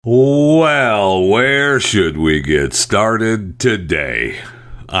Well, where should we get started today?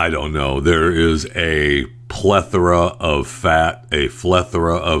 I don't know. There is a plethora of fat, a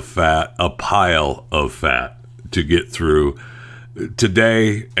pile of fat to get through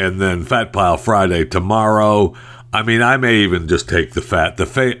today, and then Fat Pile Friday tomorrow. I mean, I may even just take the fat. The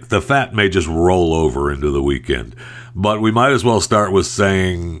fat may just roll over into the weekend. But we might as well start with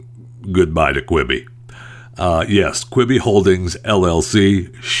saying goodbye to Quibi. Yes, Quibi Holdings,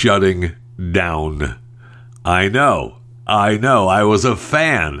 LLC, shutting down. I know. I was a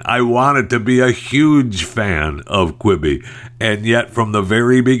fan. I wanted to be a huge fan of Quibi. And yet, from the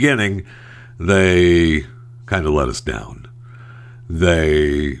very beginning, they kind of let us down.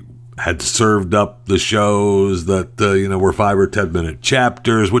 They had served up the shows that, were 5 or 10 minute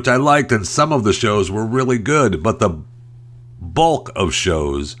chapters, which I liked, and some of the shows were really good, but the bulk of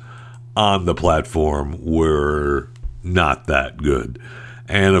shows on the platform were not that good.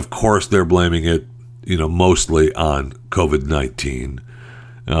 And of course, they're blaming it, mostly on COVID-19.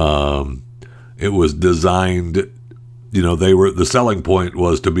 It was designed, the selling point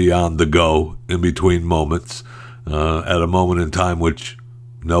was to be on the go in between moments, at a moment in time which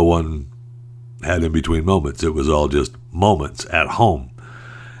no one had in between moments. It was all just moments at home.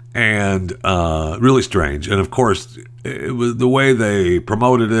 And really strange. And of course, it was the way they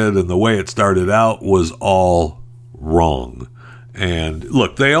promoted it and the way it started out was all wrong. And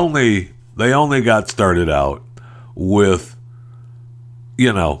look, they only got started out with,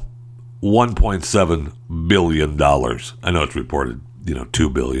 $1.7 billion. I know it's reported,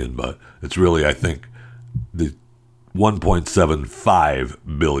 $2 billion, but it's really, I think, the 1.75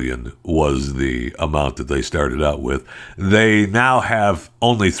 billion was the amount that they started out with. They now have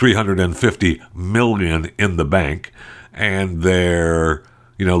only 350 million in the bank, and they're,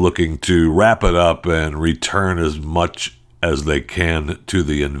 looking to wrap it up and return as much as they can to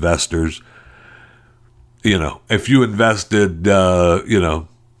the investors. If you invested,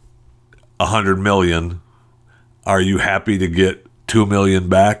 100 million, are you happy to get 2 million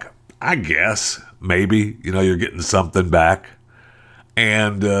back? I guess. Maybe, you're getting something back.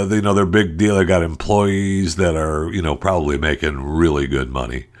 And, their big deal, they got employees that are, probably making really good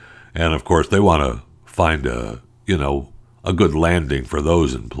money. And, of course, they want to find a good landing for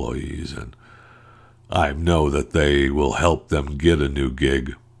those employees. And I know that they will help them get a new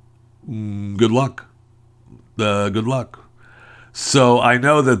gig. Good luck. Good luck. So I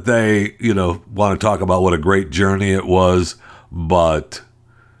know that they, want to talk about what a great journey it was, but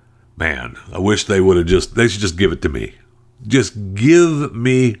man, I wish they should just give it to me. Just give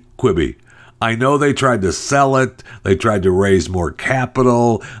me Quibi. I know they tried to sell it. They tried to raise more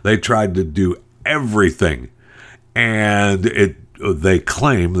capital. They tried to do everything. And they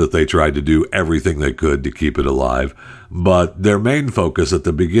claim that they tried to do everything they could to keep it alive. But their main focus at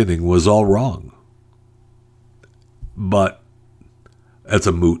the beginning was all wrong. But that's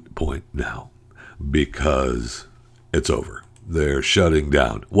a moot point now because it's over. They're shutting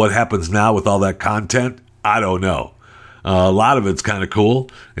down. What happens now with all that content? I don't know. A lot of it's kind of cool.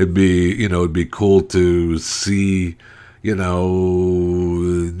 It'd be cool to see, Netflix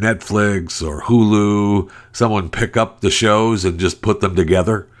or Hulu, someone pick up the shows and just put them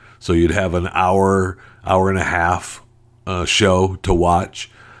together. So you'd have an hour and a half show to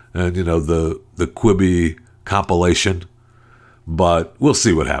watch, and the Quibi compilation. But we'll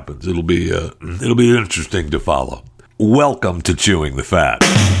see what happens. It'll be interesting to follow. Welcome to Chewing the Fat.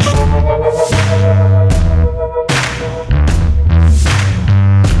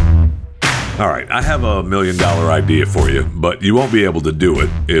 All right, I have $1 million idea for you, but you won't be able to do it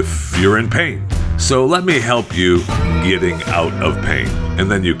if you're in pain. So let me help you getting out of pain,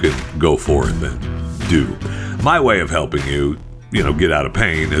 and then you can go forth and do. My way of helping you, get out of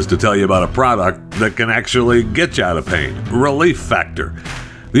pain is to tell you about a product that can actually get you out of pain. Relief Factor.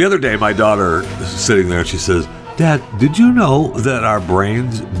 The other day, my daughter is sitting there and she says, "Dad, did you know that our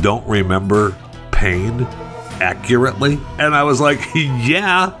brains don't remember pain accurately?" And I was like,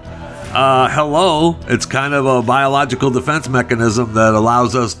 yeah. Hello. It's kind of a biological defense mechanism that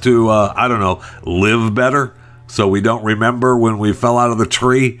allows us to, live better. So we don't remember when we fell out of the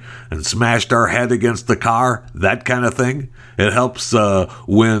tree and smashed our head against the car, that kind of thing. It helps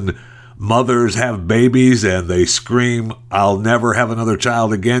when mothers have babies and they scream, "I'll never have another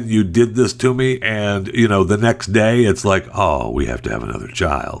child again. You did this to me." And, the next day it's like, "Oh, we have to have another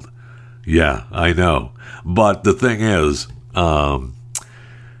child." Yeah, I know. But the thing is, the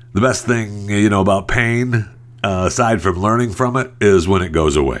best thing, about pain, aside from learning from it, is when it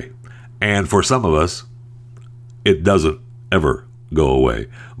goes away. And for some of us, it doesn't ever go away.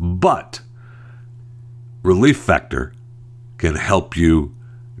 But Relief Factor can help you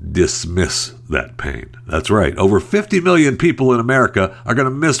dismiss that pain. That's right. Over 50 million people in America are going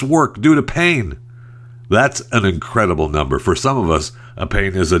to miss work due to pain. That's an incredible number. For some of us, a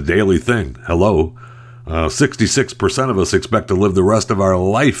pain is a daily thing. Hello. 66% of us expect to live the rest of our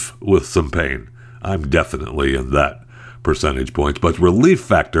life with some pain. I'm definitely in that percentage points. But Relief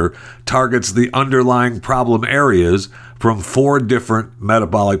Factor targets the underlying problem areas from 4 different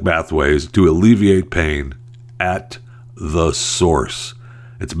metabolic pathways to alleviate pain at the source.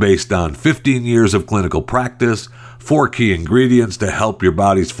 It's based on 15 years of clinical practice, 4 key ingredients to help your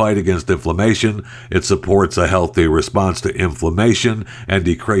body's fight against inflammation. It supports a healthy response to inflammation and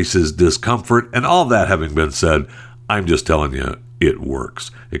decreases discomfort. And all that having been said, I'm just telling you, it works.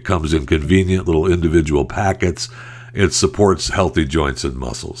 It comes in convenient little individual packets. It supports healthy joints and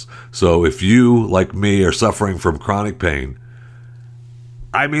muscles. So if you, like me, are suffering from chronic pain,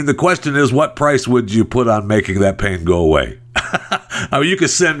 I mean, the question is, what price would you put on making that pain go away? I mean, you could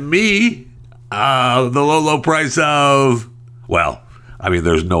send me the low price of, well, I mean,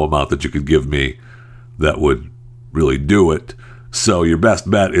 there's no amount that you could give me that would really do it. So your best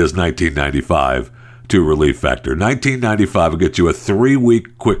bet is $19.95 to Relief Factor. $19.95 will get you a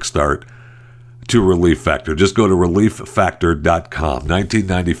 3-week quick start to Relief Factor. Just go to relieffactor.com.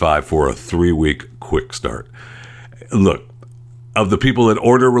 $19.95 for a 3-week quick start. Look, of the people that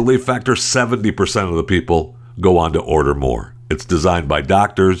order Relief Factor, 70% of the people go on to order more. It's designed by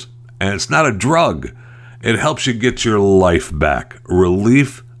doctors, and it's not a drug. It helps you get your life back.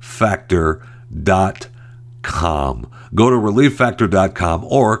 Relieffactor.com. Go to relieffactor.com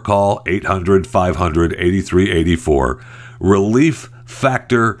or call 800-500-8384.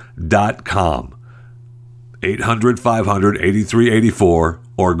 Relieffactor.com. 800-500-8384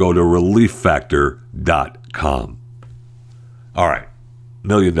 or go to relieffactor.com. All right, $1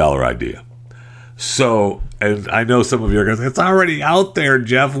 million idea. So, and I know some of you are going to say, it's already out there,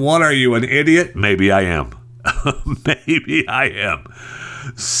 Jeff. What are you, an idiot? Maybe I am. Maybe I am.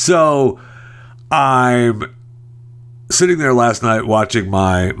 So, I'm sitting there last night watching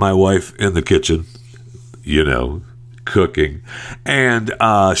my wife in the kitchen, cooking, and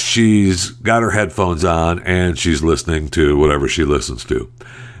she's got her headphones on and she's listening to whatever she listens to.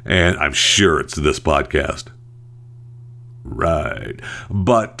 And I'm sure it's this podcast. Right.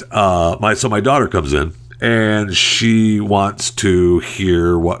 But so my daughter comes in and she wants to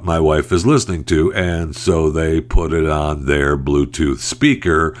hear what my wife is listening to, and so they put it on their Bluetooth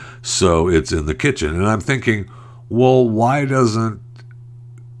speaker so it's in the kitchen. And I'm thinking, well, why doesn't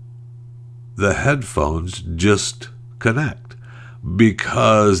the headphones just connect?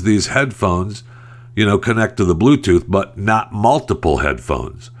 Because these headphones, connect to the Bluetooth, but not multiple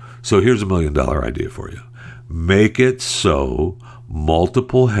headphones. So here's $1 million idea for you. Make it so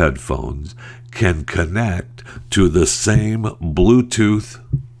multiple headphones can connect to the same Bluetooth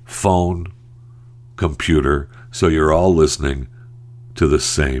phone, computer, so you're all listening to the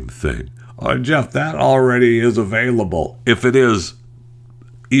same thing. Oh, Jeff, that already is available. If it is,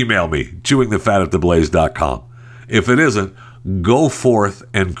 email me, chewingthefatattheblaze.com. If it isn't, go forth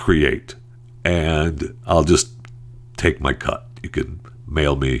and create, and I'll just take my cut. You can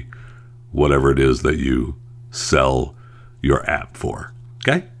mail me whatever it is that you sell your app for.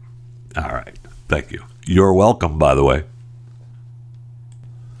 Okay? All right. Thank you. You're welcome, by the way.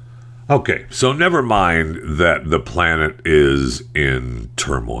 Okay, so never mind that the planet is in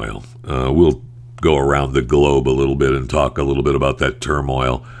turmoil. We'll go around the globe a little bit and talk a little bit about that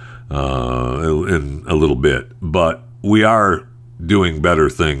turmoil in a little bit. But we are doing better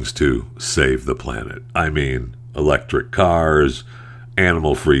things to save the planet. I mean, electric cars,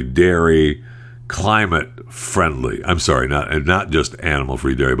 animal-free dairy, climate-friendly. I'm sorry, not just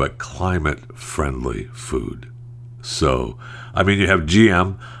animal-free dairy, but climate-friendly food. So, I mean, you have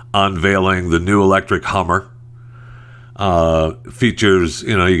GM unveiling the new electric Hummer. Features,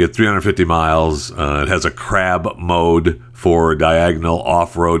 you get 350 miles. It has a crab mode for diagonal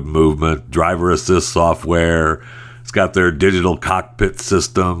off-road movement, driver assist software. It's got their digital cockpit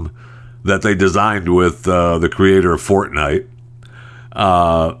system that they designed with the creator of Fortnite.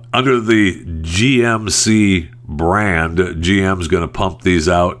 Under the GMC brand, GM's going to pump these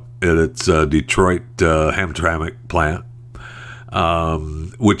out at its Detroit Hamtramck plant,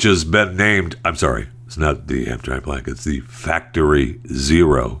 which has been named, I'm sorry, it's not the Hamtramck plant, it's the Factory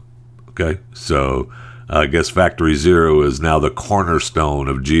Zero. Okay, so I guess Factory Zero is now the cornerstone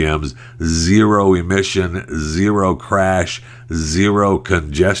of GM's zero emission, zero crash, zero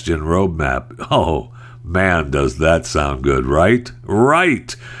congestion roadmap. Oh, man, does that sound good, right?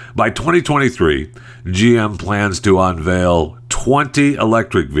 Right. By 2023, GM plans to unveil 20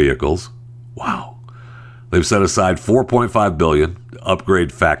 electric vehicles. Wow. They've set aside $4.5 billion to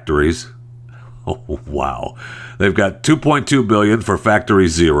upgrade factories. Oh, wow. They've got $2.2 billion for Factory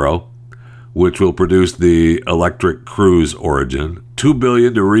Zero, which will produce the electric Cruise Origin. $2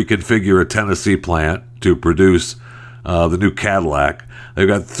 billion to reconfigure a Tennessee plant to produce the new Cadillac. They've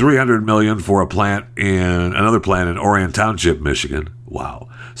got $300 million for another plant in Orion Township, Michigan. Wow.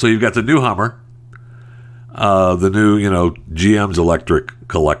 So you've got the new Hummer, the new, GM's electric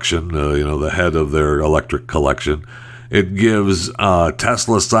collection, the head of their electric collection. It gives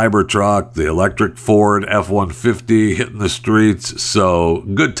Tesla Cybertruck, the electric Ford F-150 hitting the streets. So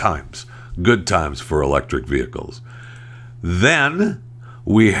good times for electric vehicles. Then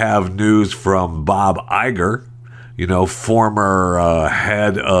we have news from Bob Iger, former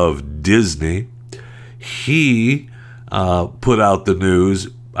head of Disney. He put out the news,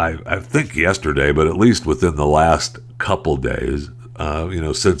 I think yesterday, but at least within the last couple days,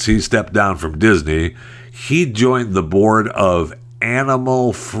 since he stepped down from Disney, he joined the board of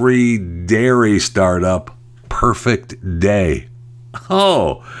animal-free dairy startup Perfect Day.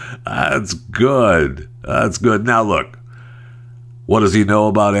 Oh, that's good. That's good. Now, look, what does he know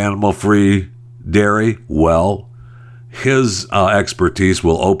about animal-free dairy? Well, his expertise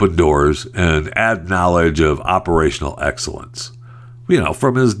will open doors and add knowledge of operational excellence,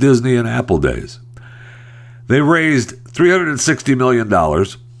 from his Disney and Apple days. They raised $360 million,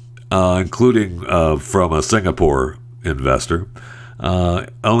 including from a Singapore investor.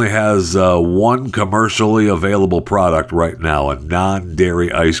 Only has one commercially available product right now, a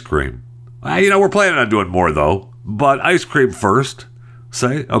non-dairy ice cream. We're planning on doing more, though. But ice cream first.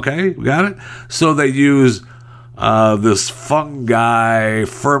 Say, okay, we got it? So they use this fungi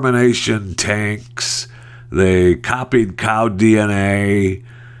fermentation tanks. They copied cow DNA.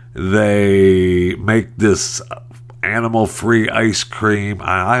 They make this animal-free ice cream.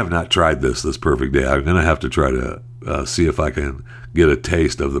 I have not tried this Perfect Day. I'm going to have to try to see if I can get a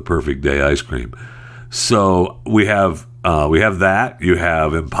taste of the Perfect Day ice cream. So we have that. You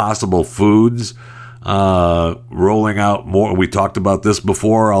have Impossible Foods rolling out more. We talked about this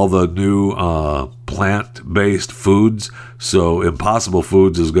before, all the new plant-based foods. So Impossible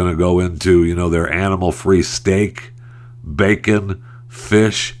Foods is going to go into, their animal-free steak, bacon,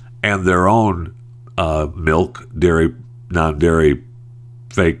 fish, and their own milk, dairy, non-dairy,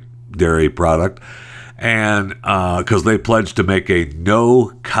 fake dairy product. And because they pledged to make a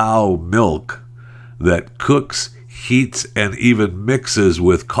no-cow milk that cooks, heats, and even mixes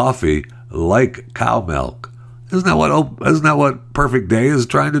with coffee like cow milk. Isn't that what Perfect Day is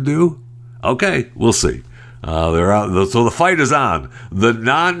trying to do? Okay, we'll see. They're out. So the fight is on. The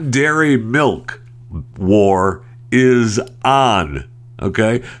non-dairy milk war is on.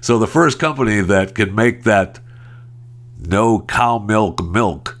 Okay, so the first company that can make that no cow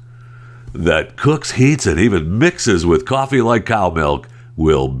milk that cooks, heats, and even mixes with coffee like cow milk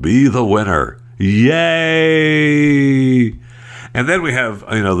will be the winner. Yay! And then we have,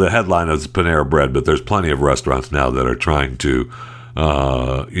 the headline is Panera Bread, but there's plenty of restaurants now that are trying to,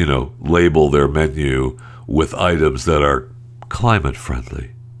 label their menu with items that are climate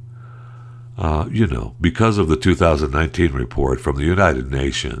friendly. Because of the 2019 report from the United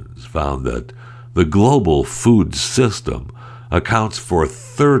Nations found that the global food system accounts for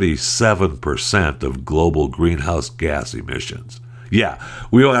 37% of global greenhouse gas emissions. Yeah,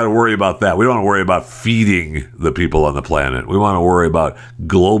 we don't have to worry about that. We don't want to worry about feeding the people on the planet. We want to worry about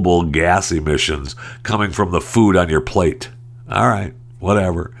global gas emissions coming from the food on your plate. All right,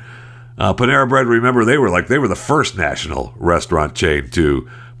 whatever. Panera Bread, remember, they were the first national restaurant chain to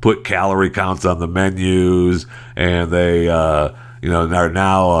put calorie counts on the menus, and they are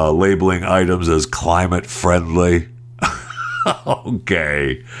now labeling items as climate friendly.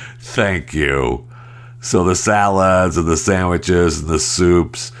 Okay, thank you. So the salads and the sandwiches and the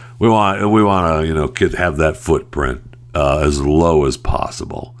soups, we want to have that footprint as low as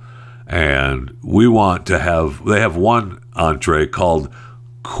possible, and we want to have. They have one entree called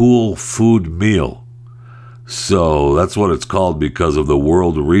Cool Food Meal, so that's what it's called because of the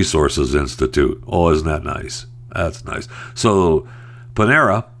World Resources Institute. Oh, isn't that nice? That's nice. So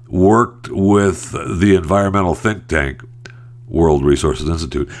Panera worked with the environmental think tank World Resources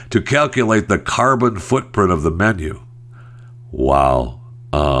Institute to calculate the carbon footprint of the menu. Wow.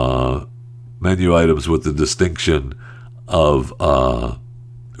 Menu items with the distinction of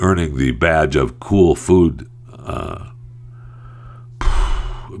earning the badge of cool food.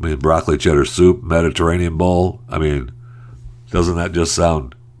 Broccoli cheddar soup, Mediterranean bowl. Doesn't that just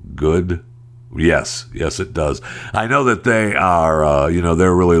sound good? Yes, it does. I know that they are,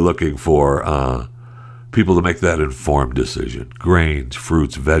 they're really looking for people to make that informed decision. Grains,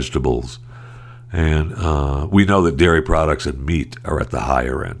 fruits, vegetables, And we know that dairy products and meat are at the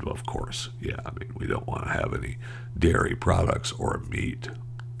higher end, of course. Yeah, I mean, we don't want to have any dairy products or meat.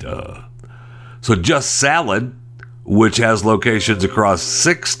 Duh. So Just Salad, which has locations across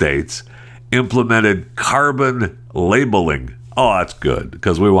 6 states, implemented carbon labeling. Oh, that's good,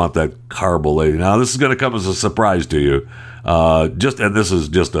 because we want that carbon labeling. Now, this is going to come as a surprise to you. And this is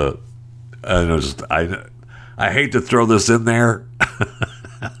just I hate to throw this in there,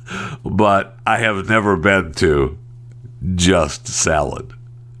 but I have never been to Just Salad.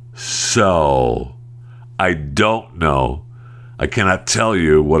 So I don't know. I cannot tell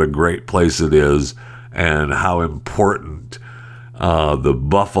you what a great place it is and how important the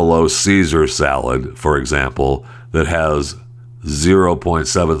Buffalo Caesar salad, for example, that has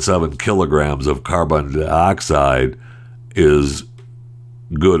 0.77 kilograms of carbon dioxide is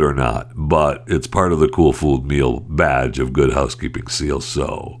good or not. But it's part of the Cool Food Meal badge of Good Housekeeping seal,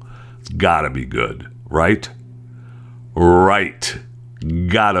 so it's gotta be good, right? Right.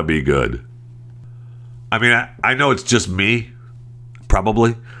 Gotta be good. I mean, I know it's just me,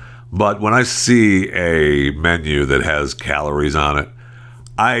 probably, but when I see a menu that has calories on it,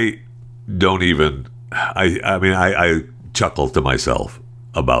 I don't even, I chuckle to myself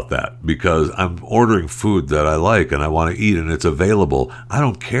about that, because I'm ordering food that I like and I want to eat and it's available. I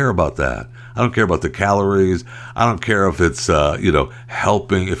don't care about that. I don't care about the calories. I don't care if it's,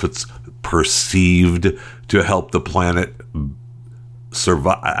 helping, if it's perceived to help the planet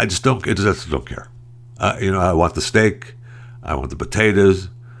survive. I just don't care. I want the steak. I want the potatoes.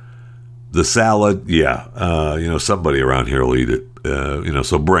 The salad, yeah. Somebody around here will eat it.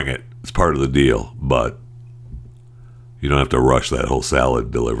 So bring it. It's part of the deal. But you don't have to rush that whole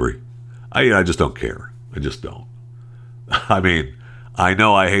salad delivery. I just don't care. I just don't. I mean, I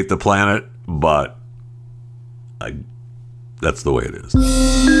know I hate the planet, but that's the way it is.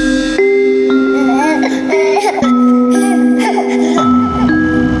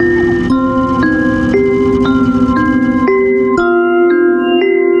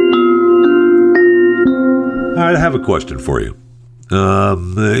 All right, I have a question for you.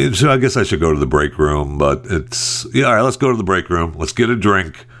 So I guess I should go to the break room, but all right, let's go to the break room. Let's get a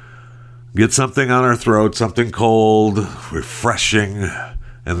drink, get something on our throat, something cold, refreshing,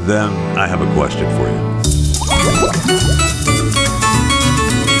 and then I have a question for you.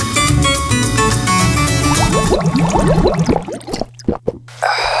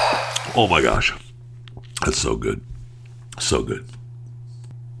 Oh my gosh. That's so good. So good.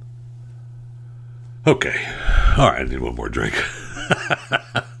 Okay. All right, I need one more drink.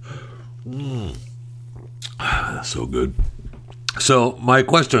 So good. So my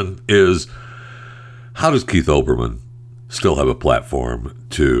question is, how does Keith Olbermann still have a platform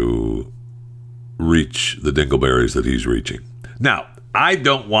to reach the dingleberries that he's reaching? Now, I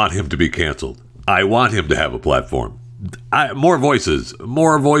don't want him to be canceled. I want him to have a platform. More voices.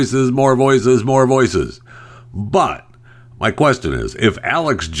 But my question is, if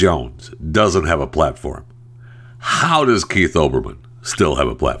Alex Jones doesn't have a platform, how does Keith Olbermann still have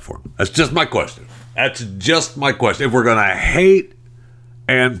a platform? That's just my question. If we're going to hate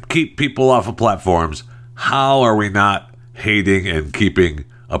and keep people off of platforms, how are we not hating and keeping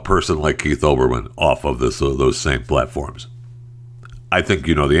a person like Keith Olbermann off of those same platforms? I think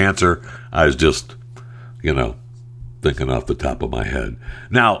you know the answer. I was just, thinking off the top of my head.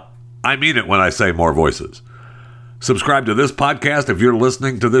 Now, I mean it when I say more voices. Subscribe to this podcast. If you're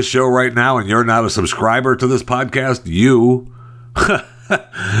listening to this show right now and you're not a subscriber to this podcast, you,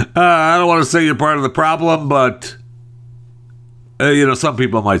 I don't want to say you're part of the problem, but, some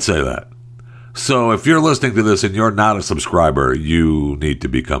people might say that. So if you're listening to this and you're not a subscriber, you need to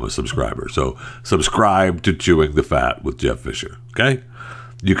become a subscriber. So subscribe to Chewing the Fat with Jeff Fisher, okay?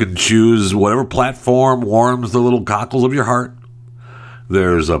 You can choose whatever platform warms the little cockles of your heart.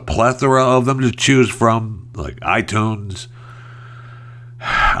 There's a plethora of them to choose from, like iTunes,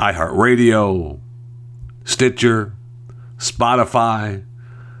 iHeartRadio, Stitcher, Spotify.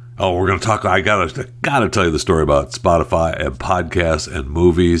 Oh, we're going to talk. I gotta tell you the story about Spotify and podcasts and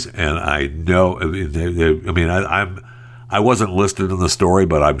movies. And I know, I wasn't listed in the story,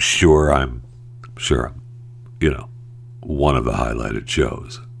 but I'm sure I'm, one of the highlighted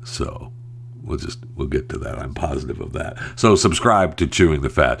shows. So we'll get to that. I'm positive of that. So subscribe to Chewing the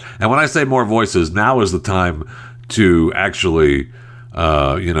Fat. And when I say more voices, now is the time to actually,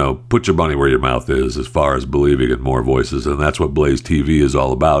 put your money where your mouth is as far as believing in more voices. And that's what Blaze TV is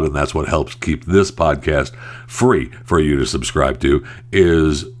all about. And that's what helps keep this podcast free for you to subscribe to,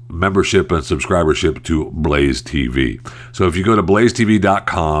 is membership and subscribership to Blaze TV. So if you go to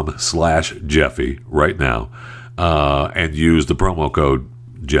blazetv.com/Jeffy right now, and use the promo code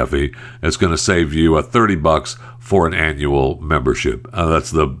Jeffy. It's going to save you $30 for an annual membership.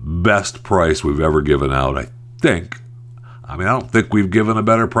 That's the best price we've ever given out, I think. I don't think we've given a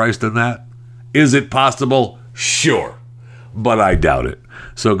better price than that. Is it possible? Sure. But I doubt it.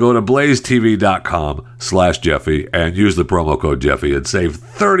 So go to blazetv.com/Jeffy and use the promo code Jeffy and save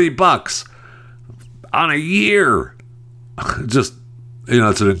 $30 on a year. Just,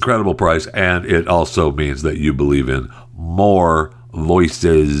 it's an incredible price. And it also means that you believe in more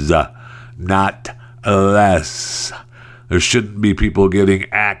voices, not less. There shouldn't be people getting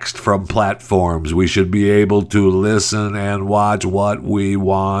axed from platforms. We should be able to listen and watch what we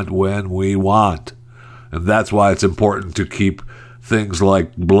want when we want. And that's why it's important to keep things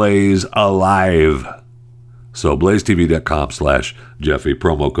like Blaze alive. So blazetv.com/Jeffy,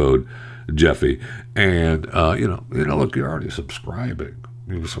 promo code Jeffy. And, look, you're already subscribing.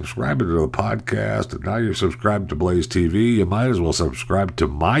 You're subscribing to the podcast, and now you're subscribed to Blaze TV. You might as well subscribe to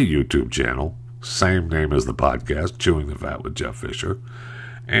my YouTube channel. Same name as the podcast, Chewing the Fat with Jeff Fisher.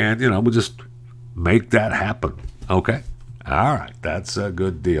 And, we'll just make that happen. Okay? All right. That's a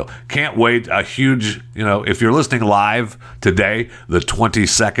good deal. Can't wait. A huge, if you're listening live today, the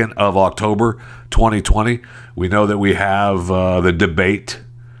 22nd of October, 2020, we know that we have the debate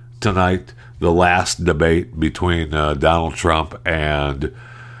tonight, the last debate between Donald Trump and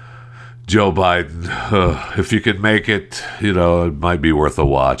Joe Biden. If you can make it, it might be worth a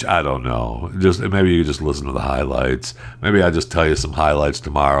watch. I don't know. Maybe you just listen to the highlights. Maybe I just tell you some highlights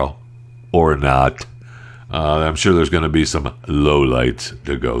tomorrow, or not. I'm sure there's going to be some lowlights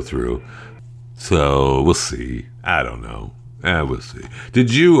to go through. So we'll see. I don't know. We'll see.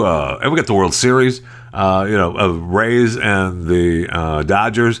 Did you ever get the World Series? Of Rays and the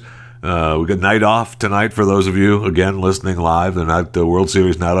Dodgers. We got night off tonight for those of you, again, listening live. The World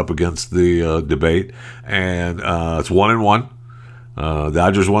Series not up against the debate. And it's 1-1.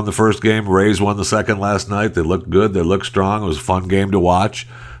 Dodgers won the first game. Rays won the second last night. They looked good. They looked strong. It was a fun game to watch.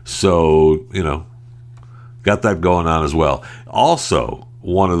 So, got that going on as well. Also,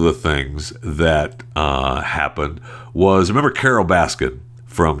 one of the things that happened was, remember Carole Baskin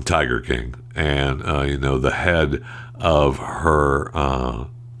from Tiger King? And, the head of her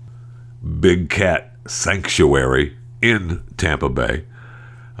big cat sanctuary in Tampa Bay.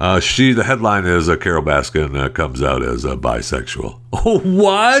 The headline is Carole Baskin comes out as bisexual.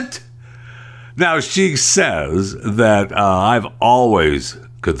 What? Now, she says that I've always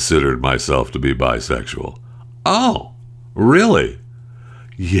considered myself to be bisexual. Oh, really?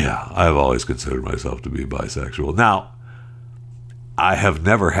 Yeah, I've always considered myself to be bisexual. Now, I have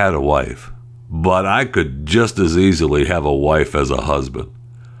never had a wife, but I could just as easily have a wife as a husband.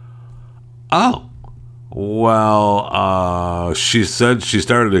 Oh, well, she said she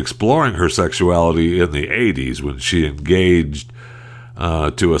started exploring her sexuality in the 80s when she engaged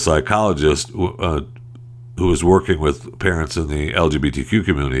to a psychologist who was working with parents in the LGBTQ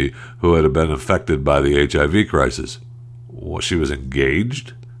community who had been affected by the HIV crisis. Well, she was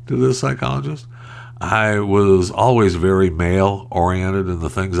engaged to this psychologist. I was always very male-oriented in the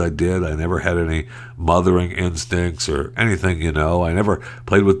things I did. I never had any mothering instincts or anything, I never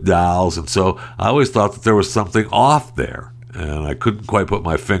played with dolls, and so I always thought that there was something off there, and I couldn't quite put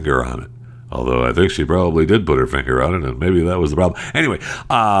my finger on it. Although I think she probably did put her finger on it, and maybe that was the problem. Anyway,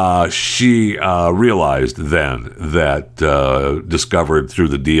 she realized then that, discovered through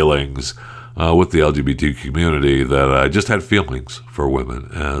the dealings with the LGBT community, that I just had feelings for women,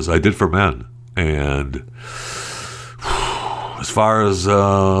 as I did for men. And as far as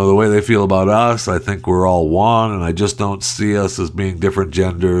the way they feel about us, I think we're all one, and I just don't see us as being different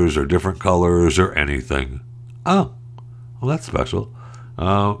genders or different colors or anything. Oh, well, that's special.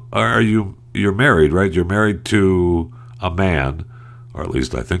 You're married, right? You're married to a man, or at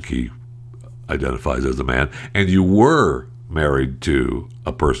least I think he identifies as a man, and you were married to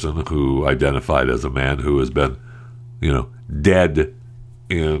a person who identified as a man who has been, dead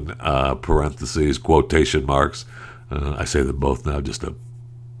in parentheses, quotation marks. I say them both now just to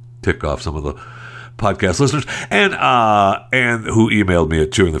tick off some of the podcast listeners, and who emailed me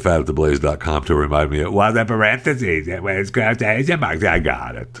at chewingthefat@theblaze.com to remind me of the parentheses. It's quotation marks. I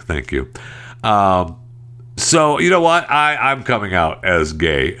got it. Thank you. So you know what? I'm coming out as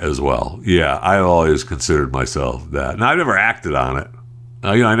gay as well. Yeah, I've always considered myself that. Now, I've never acted on it.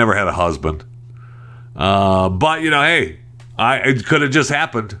 I never had a husband. But hey, it could have just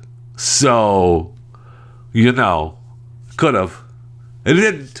happened. So, could have. It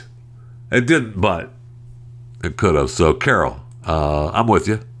didn't. It didn't, but it could have. So, Carol, I'm with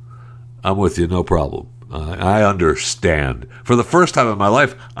you. No problem. I understand. For the first time in my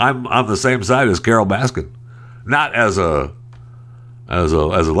life, I'm on the same side as Carole Baskin. Not as a as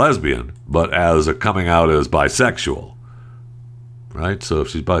a lesbian, but as a coming out as bisexual, right? So if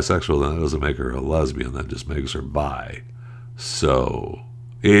she's bisexual, then that doesn't make her a lesbian. That just makes her bi. So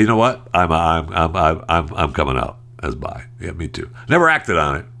you know what? I'm coming out as bi. Yeah, me too. Never acted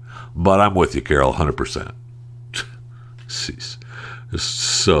on it, but I'm with you, Carol, 100%. Jeez.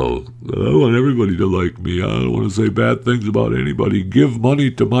 So, I want everybody to like me. I don't want to say bad things about anybody. Give money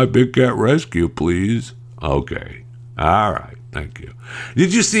to my Big Cat Rescue, please. Okay. All right. Thank you.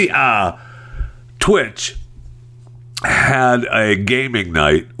 Did you see Twitch had a gaming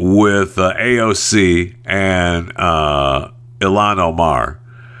night with AOC and Ilhan Omar?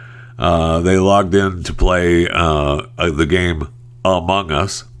 They logged in to play the game Among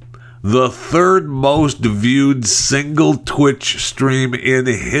Us. The third most viewed single Twitch stream in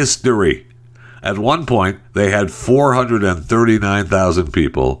history. At one point, they had 439,000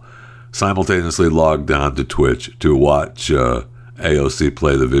 people simultaneously logged on to Twitch to watch AOC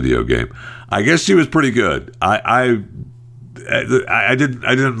play the video game. I guess she was pretty good. I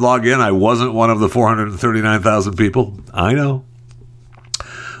didn't log in. I wasn't one of the 439,000 people. I know.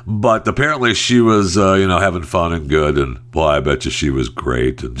 But apparently she was, having fun and good. And boy, I bet you she was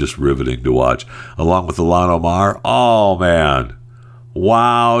great and just riveting to watch. Along with Ilhan Omar. Oh, man.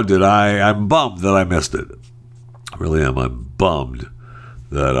 Wow, I'm bummed that I missed it. I really am. I'm bummed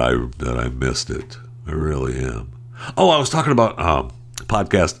that I missed it. I really am. Oh, I was talking about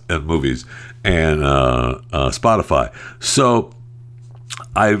podcasts and movies and Spotify. So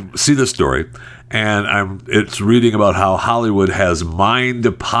I see this story. And it's reading about how Hollywood has mined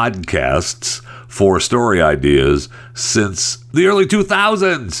podcasts for story ideas since the early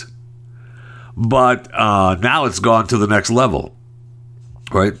 2000s. But now it's gone to the next level,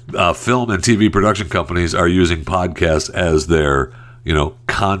 right? Film and TV production companies are using podcasts as their,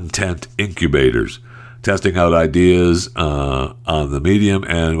 content incubators, testing out ideas on the medium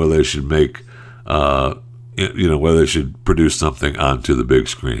and whether they should make, whether they should produce something onto the big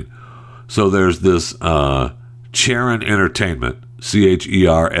screen. So there's this Cherin Entertainment,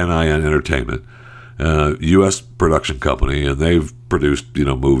 CHERNIN Entertainment, U.S. production company, and they've produced,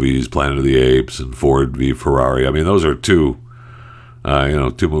 movies, Planet of the Apes and Ford v. Ferrari. I mean, those are two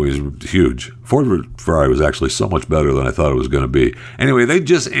movies huge. Ford v. Ferrari was actually so much better than I thought it was going to be. Anyway, they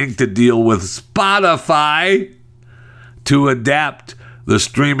just inked a deal with Spotify to adapt the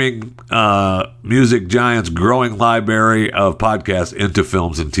streaming music giant's growing library of podcasts into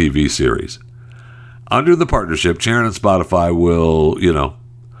films and TV series. Under the partnership, Cherin and Spotify will,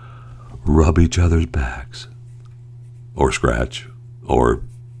 rub each other's backs or scratch or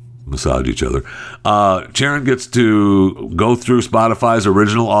massage each other. Cherin gets to go through Spotify's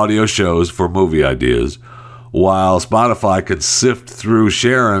original audio shows for movie ideas, while Spotify can sift through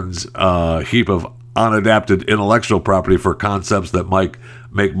Cherin's heap of unadapted intellectual property for concepts that might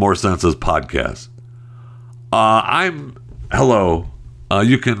make more sense as podcasts.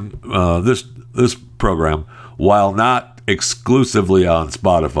 You can this program, while not exclusively on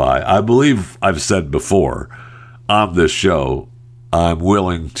Spotify, I believe I've said before on this show, I'm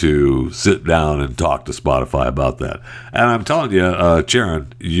willing to sit down and talk to Spotify about that. And I'm telling you,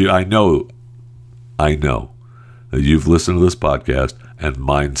 Cherin, I know that you've listened to this podcast and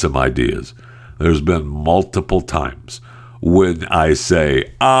mined some ideas. There's been multiple times when I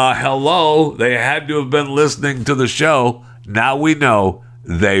say, hello, they had to have been listening to the show. Now we know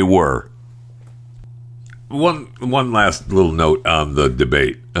they were. One last little note on the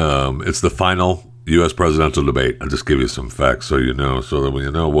debate. It's the final U.S. presidential debate. I'll just give you some facts so you know, so that when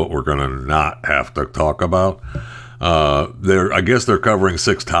you know what we're going to not have to talk about. I guess they're covering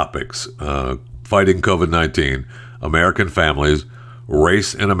 6 topics. Fighting COVID-19, American families,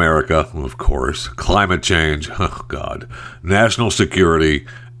 race in America, of course, climate change, oh God, national security,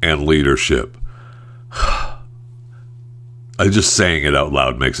 and leadership. Just saying it out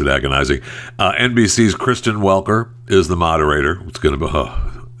loud makes it agonizing. NBC's Kristen Welker is the moderator. It's going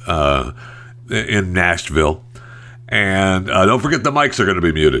to be in Nashville. And don't forget the mics are going to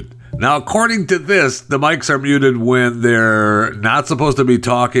be muted. Now, according to this, the mics are muted when they're not supposed to be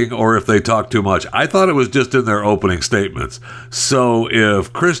talking or if they talk too much. I thought it was just in their opening statements. So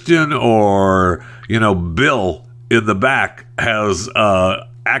if Christian or, Bill in the back has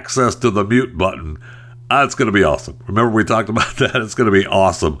access to the mute button, it's going to be awesome. Remember we talked about that? It's going to be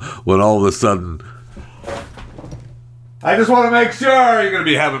awesome when all of a sudden... I just want to make sure you're going to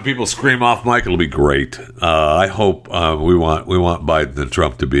be having people scream off mic. It'll be great. I hope we want Biden and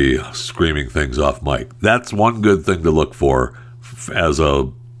Trump to be screaming things off mic. That's one good thing to look for as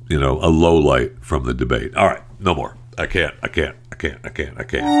a low light from the debate. All right, no more. I can't.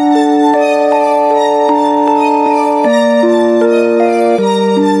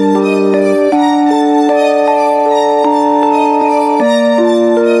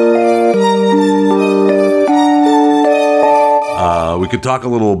 could talk a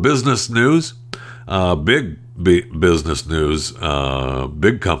little business news. Big business news.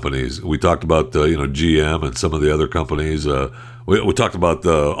 Big companies. We talked about GM and some of the other companies. We talked about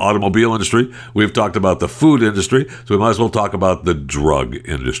the automobile industry. We've talked about the food industry. So we might as well talk about the drug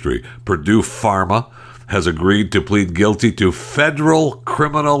industry. Purdue Pharma has agreed to plead guilty to federal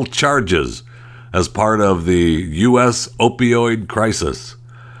criminal charges as part of the U.S. opioid crisis.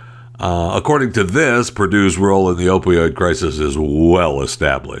 According to this, Purdue's role in the opioid crisis is well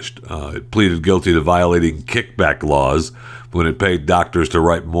established. It pleaded guilty to violating kickback laws when it paid doctors to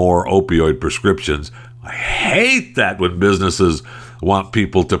write more opioid prescriptions. I hate that when businesses want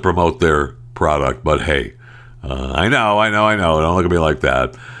people to promote their product, but hey, I know. Don't look at me like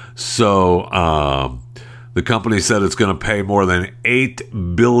that. So the company said it's going to pay more than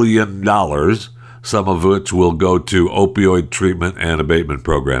 $8 billion, some of which will go to opioid treatment and abatement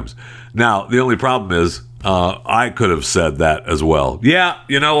programs. Now, the only problem is I could have said that as well. Yeah,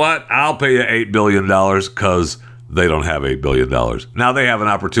 you know what? I'll pay you $8 billion because they don't have $8 billion. Now they have an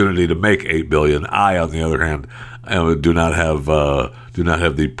opportunity to make $8 billion. I, on the other hand, do not have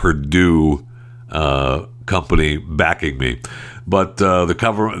the Purdue company backing me. But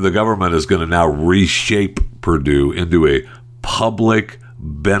the government is going to now reshape Purdue into a public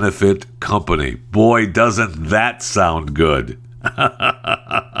benefit company. Boy, doesn't that sound good.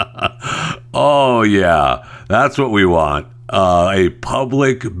 Oh, yeah. That's what we want. A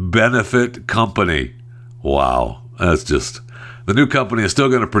public benefit company. Wow. That's just... The new company is still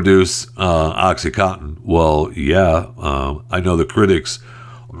going to produce OxyContin. Well, yeah. I know the critics...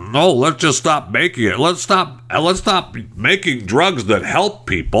 No, let's just stop making it. Let's stop making drugs that help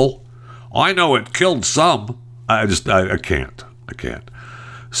people. I know it killed some. I can't.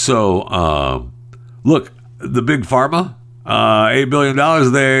 So, look, the big pharma, $8 billion,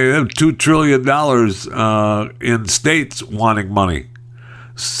 they have $2 trillion in states wanting money.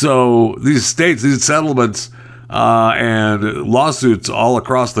 So these states, these settlements and lawsuits all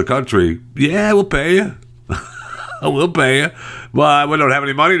across the country, yeah, we'll pay you. We'll pay you. Well, we don't have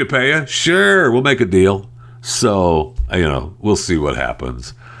any money to pay you. Sure, we'll make a deal. So, we'll see what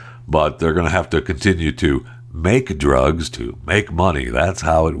happens. But they're going to have to continue to make drugs to make money. That's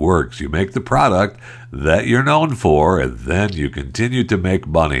how it works. You make the product that you're known for, and then you continue to make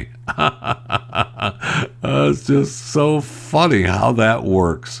money. It's just so funny how that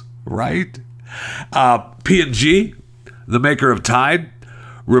works, right? P&G, the maker of Tide,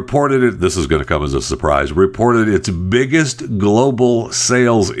 reported it. This is going to come as a surprise. Reported its biggest global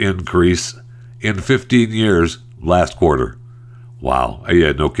sales increase in 15 years last quarter. Wow.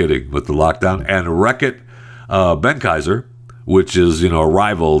 Yeah, no kidding. With the lockdown. And Reckitt Benckiser, which is, a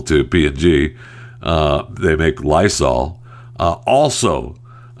rival to P&G, they make Lysol, also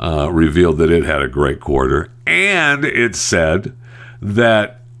revealed that it had a great quarter. And it said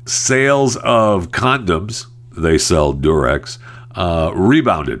that sales of condoms, they sell Durex,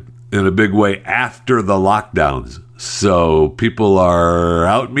 rebounded in a big way after the lockdowns. So people are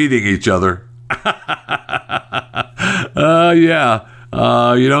out meeting each other. Yeah.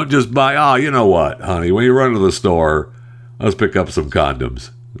 You don't just buy, you know what, honey, when you run to the store, let's pick up some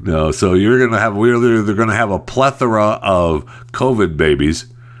condoms. No, so we're either going to have a plethora of COVID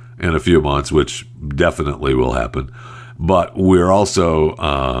babies in a few months, which definitely will happen. But we're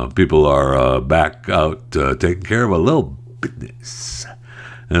also, people are back out taking care of a little business.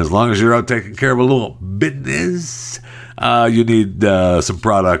 And as long as you're out taking care of a little business, you need some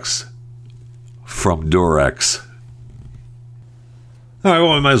products from Durex. All right,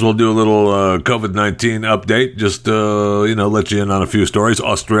 well, we might as well do a little COVID-19 update. Just, let you in on a few stories.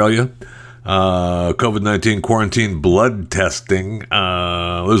 Australia, COVID-19 quarantine blood testing. There's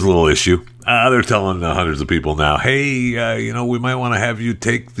a little issue. They're telling hundreds of people now, hey, we might want to have you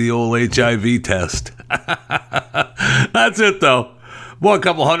take the old HIV test. That's it, though. Boy, a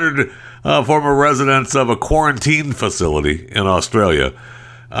couple hundred former residents of a quarantine facility in Australia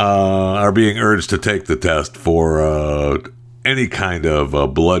are being urged to take the test for any kind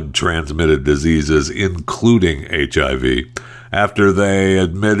of blood-transmitted diseases, including HIV, after they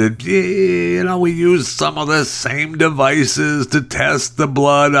admitted, we used some of the same devices to test the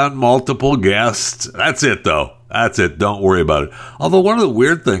blood on multiple guests. That's it, though. That's it. Don't worry about it. Although one of the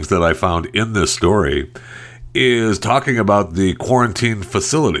weird things that I found in this story is talking about the quarantine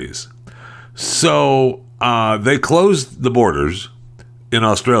facilities. So they closed the borders in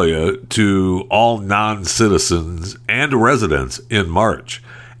Australia to all non-citizens and residents in March.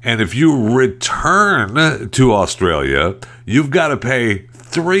 And if you return to Australia, you've got to pay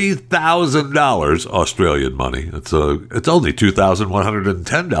 $3,000 Australian money. It's only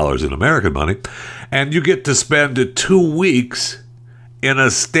 $2,110 in American money. And you get to spend 2 weeks in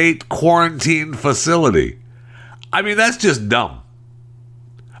a state quarantine facility. I mean, that's just dumb.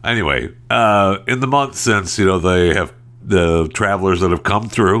 Anyway, in the month since, they have the travelers that have come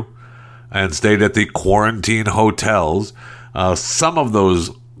through and stayed at the quarantine hotels, some of those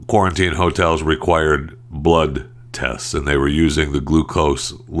quarantine hotels required blood tests, and they were using the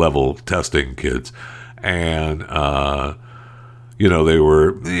glucose level testing kits. And, they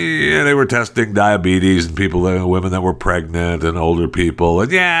were testing diabetes and women that were pregnant and older people.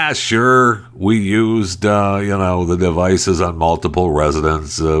 And yeah, sure, we used, the devices on multiple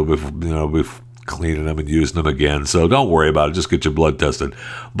residents, with cleaning them and using them again. So don't worry about it. Just get your blood tested.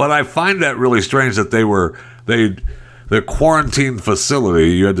 But I find that really strange that their quarantine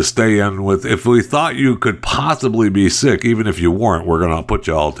facility you had to stay in with. If we thought you could possibly be sick, even if you weren't, we're going to put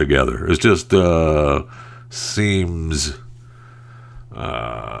you all together. It just seems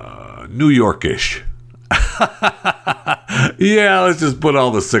New Yorkish. Yeah, let's just put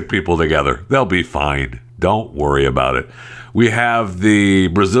all the sick people together. They'll be fine. Don't worry about it. We have the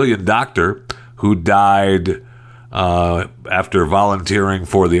Brazilian doctor who died after volunteering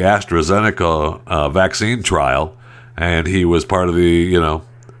for the AstraZeneca vaccine trial, and he was part of the,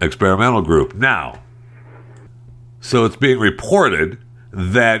 experimental group. Now, so it's being reported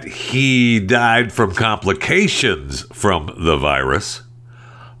that he died from complications from the virus,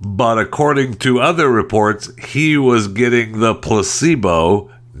 but according to other reports, he was getting the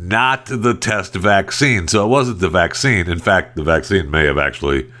placebo, not the test vaccine. So it wasn't the vaccine. In fact, the vaccine may have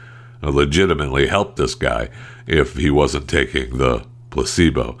actually legitimately helped this guy if he wasn't taking the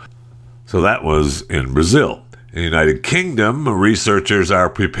placebo. So that was in Brazil. In the United Kingdom, researchers are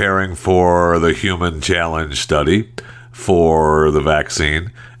preparing for the human challenge study for the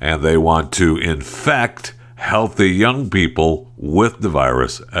vaccine, and they want to infect healthy young people with the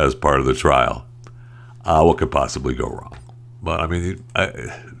virus as part of the trial. What could possibly go wrong? But, I mean,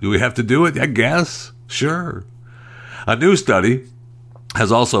 do we have to do it? I guess. Sure. A new study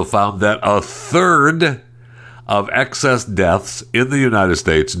has also found that a third of excess deaths in the United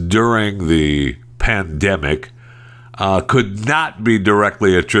States during the pandemic could not be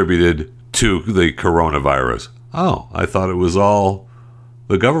directly attributed to the coronavirus. Oh, I thought it was all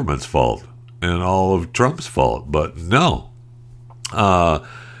the government's fault and all of Trump's fault, but no.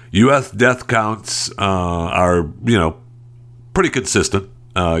 U.S. death counts are, pretty consistent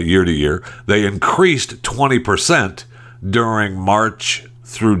year to year. They increased 20% during March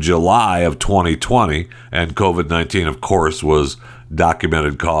through July of 2020, and COVID-19, of course, was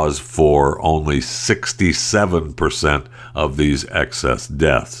documented cause for only 67% of these excess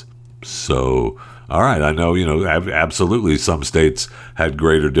deaths. So, all right, I know, absolutely some states had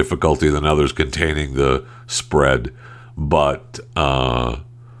greater difficulty than others containing the spread, but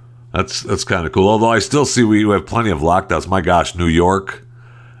that's kind of cool. Although I still see we have plenty of lockdowns. My gosh, New York,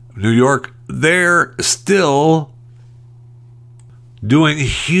 they're still doing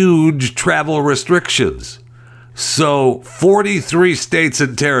huge travel restrictions. So 43 states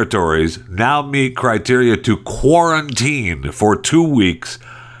and territories now meet criteria to quarantine for 2 weeks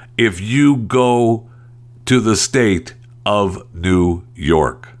if you go to the state of New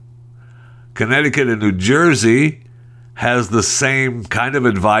York. Connecticut and New Jersey has the same kind of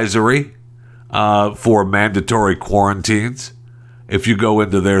advisory for mandatory quarantines if you go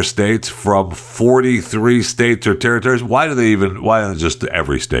into their states from 43 states or territories. Why not just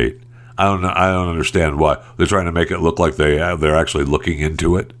every state? I don't know. I don't understand why they're trying to make it look like they're actually looking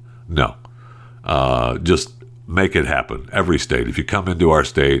into it. No, just make it happen. Every state. If you come into our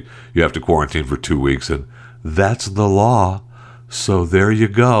state, you have to quarantine for 2 weeks, and that's the law. So there you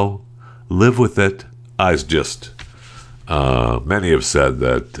go. Live with it. Many have said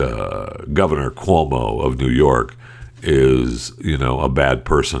that Governor Cuomo of New York is, a bad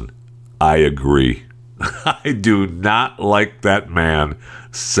person. I agree. I do not like that man,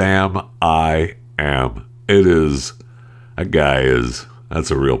 Sam I am. That's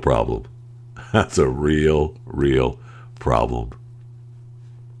a real problem. That's a real problem.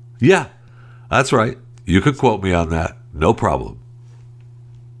 Yeah, that's right. You can quote me on that. No problem.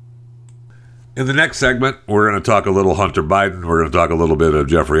 In the next segment, we're going to talk a little Hunter Biden. We're going to talk a little bit of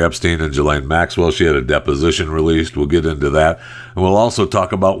Jeffrey Epstein and Ghislaine Maxwell. She had a deposition released. We'll get into that. And we'll also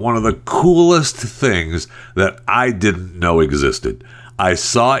talk about one of the coolest things that I didn't know existed. I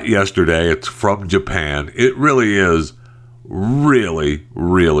saw it yesterday. It's from Japan. It really is really,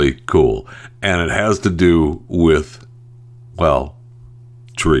 really cool. And it has to do with,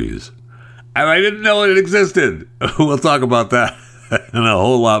 trees. And I didn't know it existed. We'll talk about that and a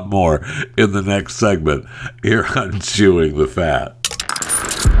whole lot more in the next segment here on Chewing the Fat.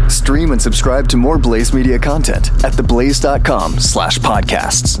 Stream and subscribe to more Blaze Media content at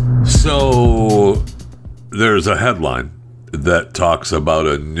theblaze.com/podcasts. So there's a headline that talks about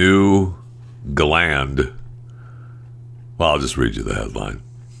a new gland. Well, I'll just read you the headline.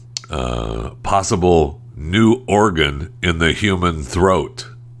 Possible new organ in the human throat.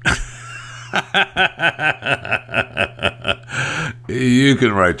 You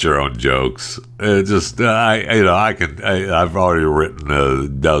can write your own jokes. I've already written a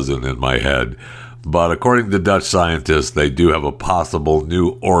dozen in my head. But according to Dutch scientists, they do have a possible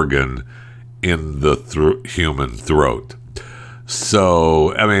new organ in the human throat.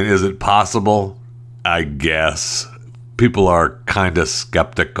 So, I mean, is it possible? I guess. People are kind of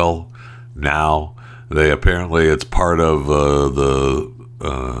skeptical now. It's part of the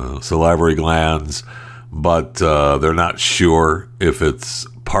salivary glands, but they're not sure if it's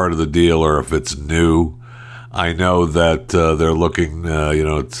part of the deal or if it's new. I know that they're looking, they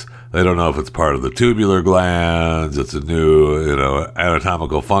don't know if it's part of the tubular glands. It's a new,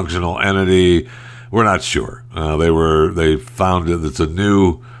 anatomical functional entity. We're not sure. They found it's a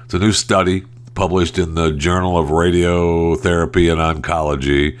new study published in the Journal of Radiotherapy and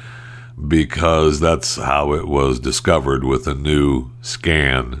Oncology, because that's how it was discovered with a new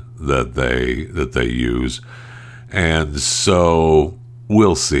scan that they use. And so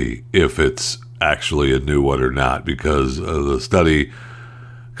we'll see if it's actually a new one or not, because the study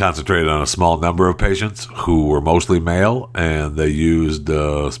concentrated on a small number of patients who were mostly male, and they used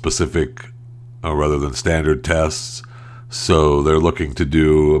specific rather than standard tests. So they're looking to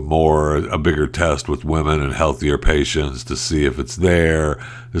do a bigger test with women and healthier patients to see if it's there,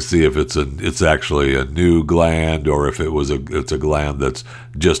 to see if it's actually a new gland, or if it's a gland that's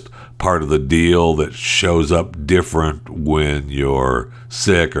just part of the deal that shows up different when you're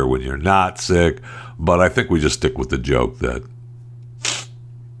sick or when you're not sick. But I think we just stick with the joke that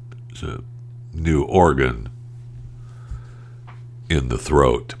it's a new organ in the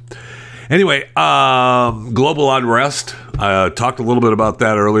throat. Anyway, global unrest. I talked a little bit about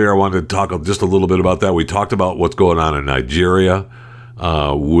that earlier. I wanted to talk just a little bit about that. We talked about what's going on in Nigeria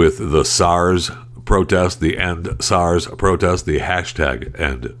with the SARS protest, the End SARS protest, the hashtag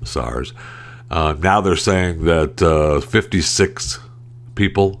End SARS. Now they're saying that 56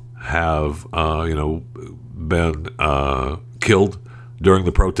 people have, been killed during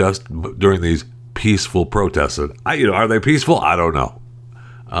the protest, during these peaceful protests. And are they peaceful? I don't know.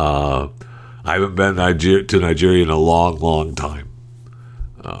 I haven't been to Nigeria in a long, long time.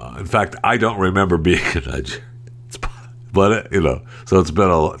 In fact, I don't remember being in Nigeria. But so it's been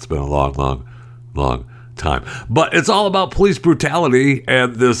a long, long, long time. But it's all about police brutality,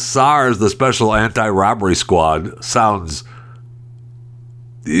 and this SARS, the Special Anti-Robbery Squad, sounds,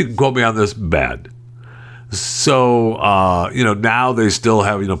 you can quote me on this, bad. So now they still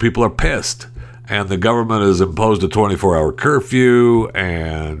have, people are pissed. And the government has imposed a 24-hour curfew,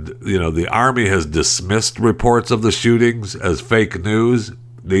 and, the Army has dismissed reports of the shootings as fake news.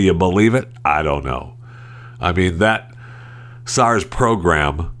 Do you believe it? I don't know. I mean, that SARS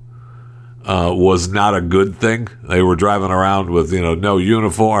program was not a good thing. They were driving around with, no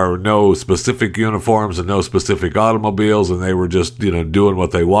uniform, or no specific uniforms and no specific automobiles, and they were just, doing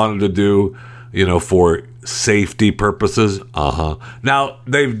what they wanted to do, for safety purposes. Now,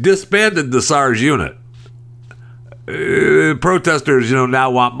 they've disbanded the SARS unit. Protesters, now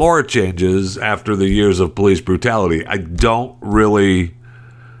want more changes after the years of police brutality. I don't really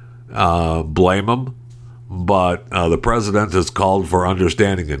blame them, but the president has called for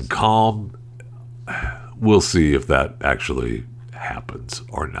understanding and calm. We'll see if that actually happens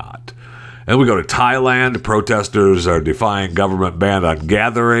or not. And we go to Thailand. Protesters are defying government ban on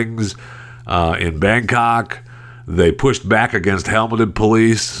gatherings. In Bangkok, they pushed back against helmeted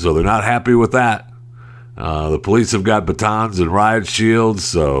police, so they're not happy with that. The police have got batons and riot shields,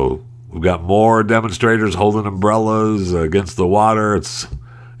 so we've got more demonstrators holding umbrellas against the water. It's,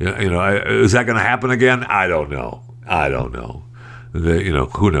 is that going to happen again? I don't know.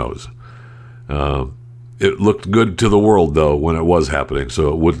 Who knows? It looked good to the world, though, when it was happening,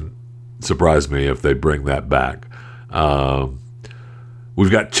 so it wouldn't surprise me if they bring that back.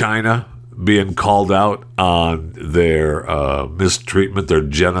 We've got China being called out on their mistreatment, their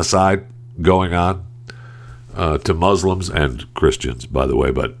genocide going on to Muslims and Christians, by the way.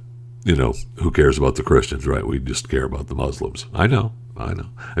 But, who cares about the Christians, right? We just care about the Muslims. I know. And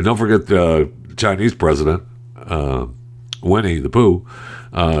don't forget the Chinese president, Winnie the Pooh,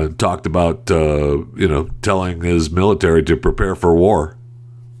 talked about, telling his military to prepare for war.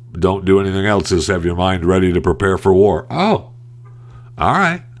 Don't do anything else. Just have your mind ready to prepare for war. Oh, all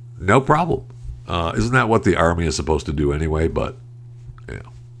right. No problem. Isn't that what the Army is supposed to do anyway? But,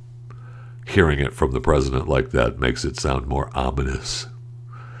 hearing it from the president like that makes it sound more ominous.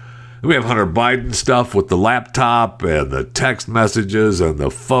 We have Hunter Biden stuff with the laptop and the text messages and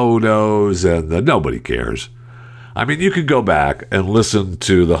the photos and nobody cares. I mean, you could go back and listen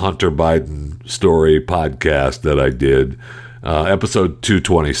to the Hunter Biden story podcast that I did, episode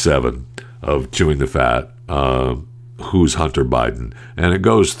 227 of Chewing the Fat, Who's Hunter Biden? And it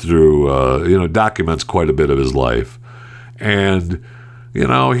goes through, documents quite a bit of his life. And,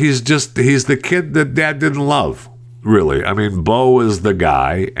 he's the kid that dad didn't love, really. I mean, Bo is the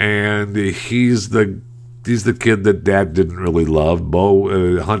guy, and he's the kid that dad didn't really love.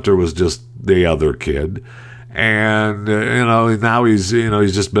 Hunter was just the other kid. And, now he's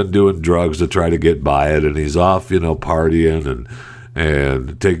just been doing drugs to try to get by it, and he's off, partying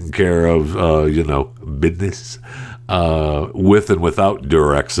and taking care of, business, with and without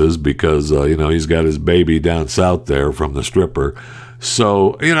Durexes because, he's got his baby down south there from the stripper.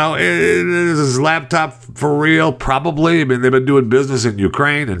 So, is his laptop for real? Probably. I mean, they've been doing business in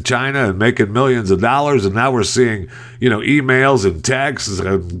Ukraine and China and making millions of dollars. And now we're seeing, emails and texts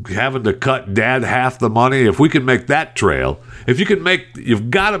and having to cut dad half the money. If we can make that trail,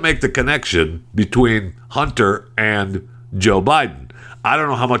 you've got to make the connection between Hunter and Joe Biden. I don't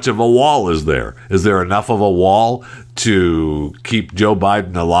know how much of a wall is there. Is there enough of a wall to keep Joe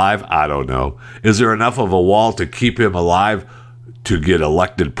Biden alive? I don't know. Is there enough of a wall to keep him alive to get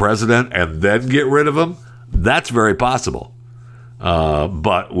elected president and then get rid of him? That's very possible.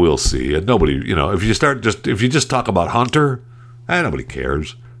 But we'll see. And nobody, if you just talk about Hunter, nobody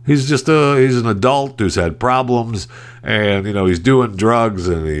cares. He's he's an adult who's had problems, and, he's doing drugs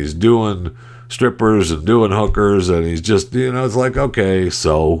and he's doing strippers and doing hookers, and he's just, it's like, okay,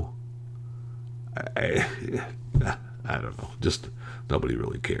 so I don't know, just nobody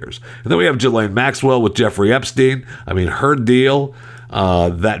really cares. And then we have Ghislaine Maxwell with Jeffrey Epstein. I mean, her deal,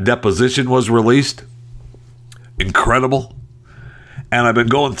 that deposition was released. Incredible. And I've been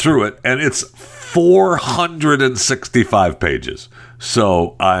going through it, and it's 465 pages.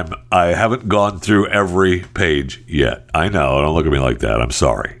 So I haven't gone through every page yet. I know, don't look at me like that. I'm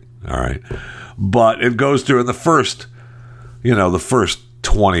sorry. All right. But it goes through, and the first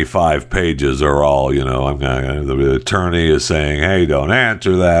 25 pages are all, the attorney is saying, hey, don't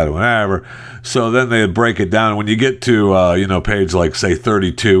answer that, whatever. So then they break it down. When you get to, page like, say,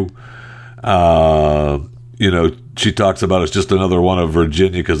 32, she talks about it's just another one of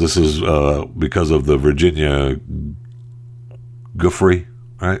Virginia, because this is because of the Virginia Giuffre,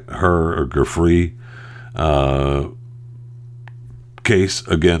 right? Her or Giuffre case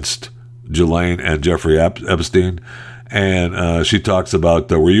against Ghislaine and Jeffrey Epstein. And she talks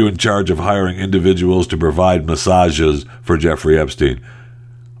about, were you in charge of hiring individuals to provide massages for Jeffrey Epstein?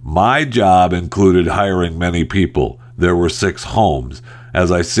 My job included hiring many people. There were 6 homes.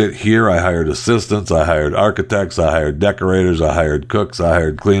 As I sit here, I hired assistants, I hired architects, I hired decorators, I hired cooks, I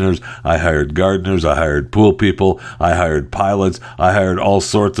hired cleaners, I hired gardeners, I hired pool people, I hired pilots, I hired all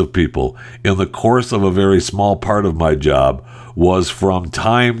sorts of people. In the course of a very small part of my job was from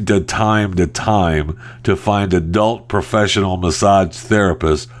time to time to find adult professional massage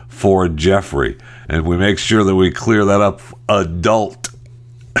therapists for Jeffrey. And we make sure that we clear that up, adult,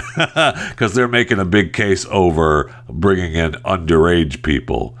 because they're making a big case over bringing in underage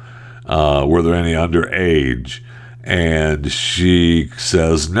people. Were there any underage? And she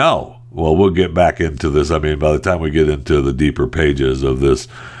says no. Well, we'll get back into this. I mean, by the time we get into the deeper pages of this,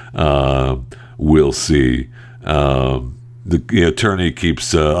 we'll see. The attorney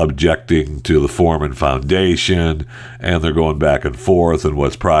keeps objecting to the Foreman Foundation, and they're going back and forth and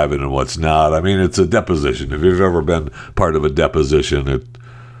what's private and what's not. I mean, it's a deposition. If you've ever been part of a deposition, it's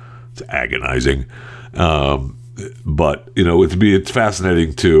agonizing. But, it's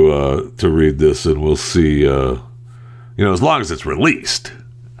fascinating to read this, and we'll see, as long as it's released.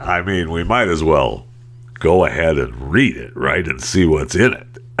 I mean, we might as well go ahead and read it, right, and see what's in it.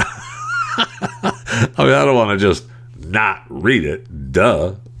 I mean, I don't want to just not read it,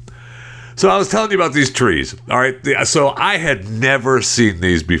 duh. So I was telling you about these trees, all right? So I had never seen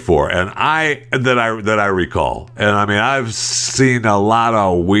these before, and that I recall. And I mean, I've seen a lot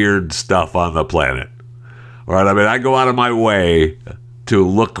of weird stuff on the planet, all right? I mean, I go out of my way to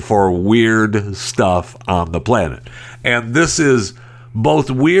look for weird stuff on the planet, and this is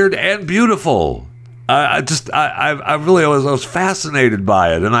both weird and beautiful. I was fascinated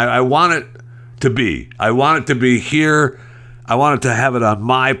by it, and I want it to be. I want it to be here. I want it to have it on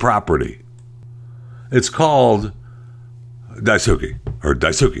my property. It's called Daisugi, or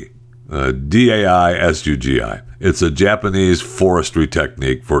Daisugi, Daisugi. It's a Japanese forestry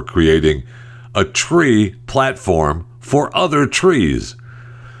technique for creating a tree platform for other trees.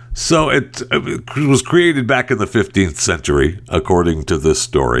 So it was created back in the 15th century, according to this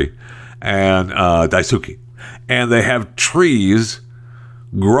story, and Daisuke. And they have trees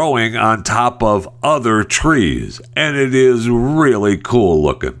growing on top of other trees, and it is really cool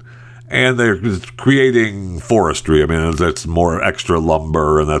looking. And they're creating forestry. I mean, that's more extra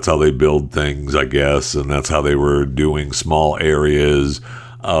lumber, and that's how they build things, I guess. And that's how they were doing small areas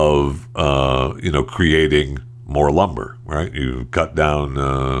of, creating more lumber, right? You cut down,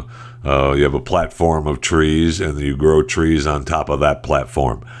 you have a platform of trees, and you grow trees on top of that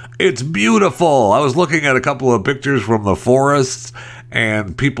platform. It's beautiful. I was looking at a couple of pictures from the forests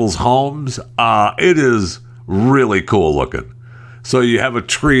and people's homes. It is really cool looking. So you have a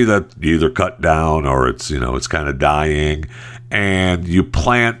tree that you either cut down or it's kind of dying, and you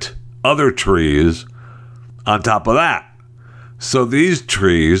plant other trees on top of that. So these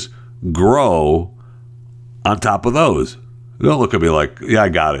trees grow on top of those. Don't look at me like, yeah, I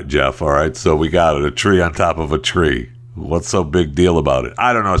got it, Jeff. All right, so we got it, a tree on top of a tree. What's so big deal about it?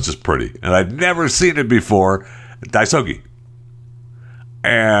 I don't know, it's just pretty. And I'd never seen it before, Daisuke.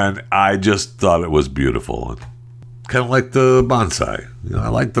 And I just thought it was beautiful. Kind of like the bonsai. I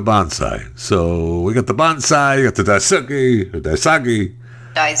like the bonsai. So we got the bonsai, you got the Daisuke.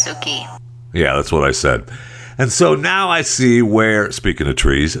 Yeah, that's what I said. And so now I see where, speaking of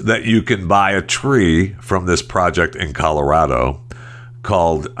trees, that you can buy a tree from this project in Colorado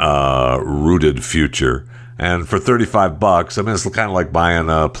called Rooted Future. And for $35, I mean, it's kind of like buying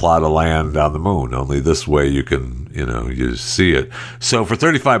a plot of land on the moon, only this way you can, you see it. So for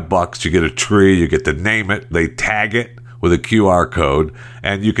 $35, you get a tree, you get to name it, they tag it with a QR code,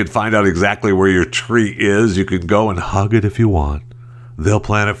 and you can find out exactly where your tree is. You can go and hug it if you want. They'll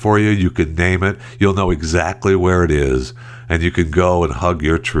plant it for you. You can name it. You'll know exactly where it is, and you can go and hug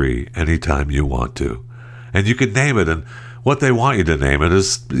your tree anytime you want to. And you can name it, and what they want you to name it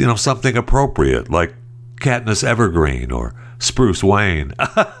is, something appropriate, like Katniss Evergreen or Spruce Wayne.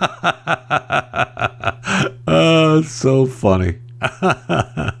 It's so funny.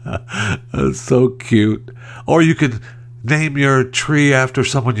 It's so cute. Or you could name your tree after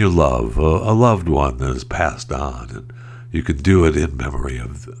someone you love, a loved one that has passed on, and you can do it in memory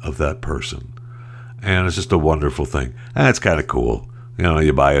of that person. And it's just a wonderful thing. And it's kind of cool.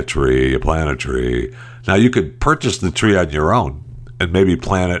 You buy a tree, you plant a tree. Now, you could purchase the tree on your own and maybe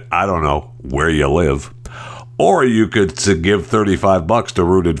plant it, I don't know, where you live. Or you could give $35 to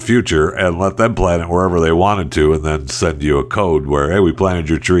Rooted Future and let them plant it wherever they wanted to, and then send you a code where, hey, we planted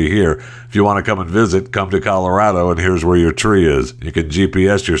your tree here. If you want to come and visit, come to Colorado, and here's where your tree is. You can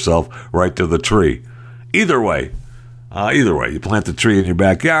GPS yourself right to the tree. Either way, you plant the tree in your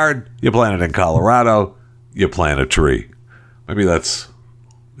backyard, you plant it in Colorado, you plant a tree. Maybe that's,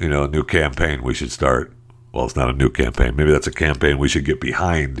 a new campaign we should start. Well, it's not a new campaign. Maybe that's a campaign we should get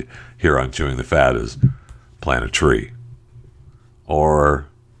behind here on Chewing the Fat, is plant a tree. Or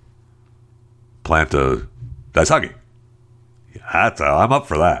plant a Daisuke. I'm up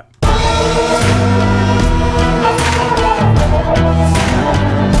for that.